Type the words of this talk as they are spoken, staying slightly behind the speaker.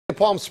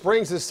Palm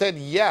Springs has said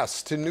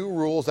yes to new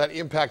rules that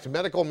impact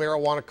medical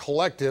marijuana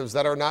collectives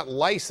that are not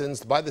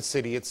licensed by the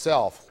city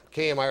itself.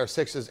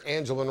 KMIR-6's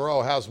Angela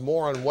Monroe has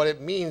more on what it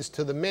means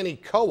to the many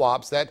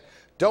co-ops that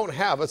don't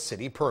have a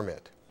city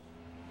permit.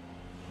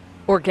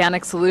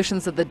 Organic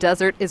Solutions of the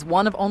Desert is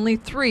one of only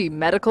 3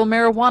 medical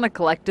marijuana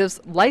collectives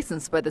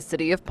licensed by the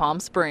city of Palm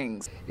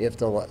Springs. If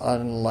the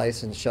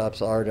unlicensed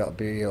shops are to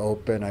be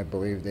open, I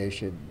believe they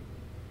should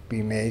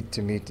be made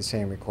to meet the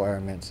same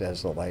requirements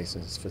as the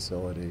licensed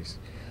facilities.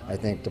 I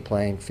think the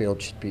playing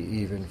field should be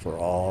even for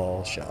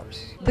all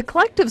shops. The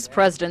collective's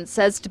president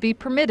says to be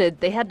permitted,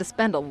 they had to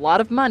spend a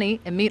lot of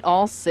money and meet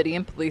all city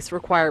and police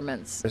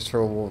requirements. Just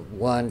for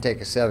one,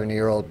 take a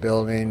 70-year-old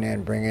building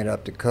and bring it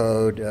up to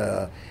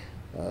code.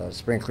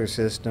 Sprinkler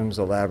systems,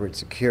 elaborate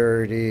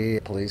security.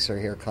 Police are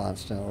here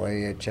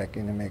constantly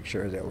checking to make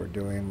sure that we're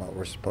doing what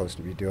we're supposed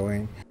to be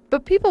doing.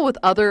 But people with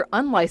other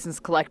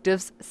unlicensed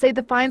collectives say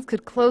the fines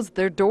could close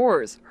their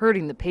doors,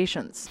 hurting the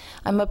patients.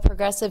 I'm a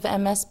progressive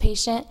MS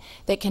patient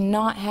that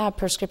cannot have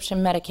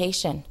prescription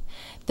medication.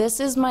 This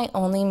is my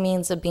only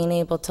means of being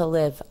able to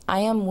live. I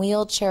am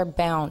wheelchair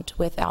bound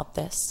without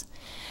this.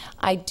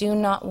 I do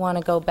not want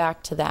to go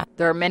back to that.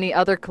 There are many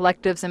other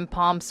collectives in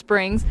Palm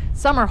Springs.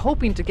 Some are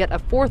hoping to get a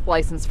 4th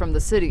license from the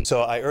city.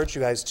 So I urge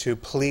you guys to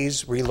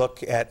please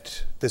relook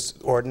at this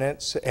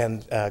ordinance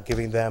and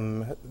giving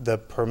them the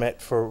permit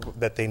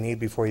that they need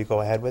before you go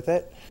ahead with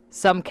it.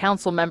 Some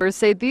council members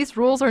say these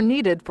rules are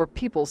needed for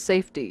people's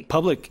safety.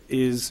 Public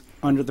is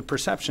under the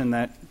perception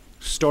that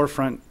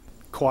storefront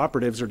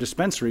cooperatives or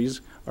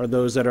dispensaries are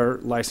those that are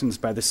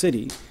licensed by the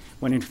city,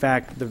 when in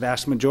fact the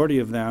vast majority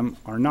of them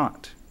are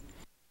not.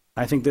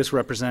 I think this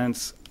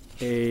represents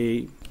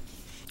a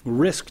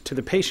risk to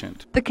the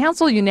patient. The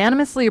council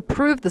unanimously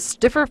approved the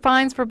stiffer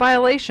fines for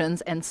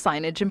violations and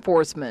signage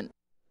enforcement.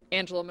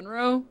 Angela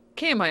Monroe,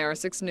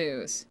 KMIR-6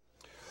 News.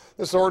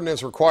 This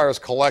ordinance requires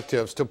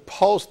collectives to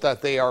post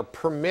that they are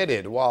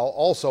permitted while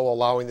also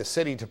allowing the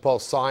city to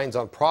post signs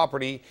on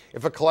property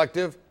if a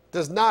collective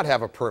does not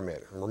have a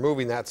permit.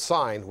 Removing that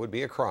sign would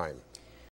be a crime.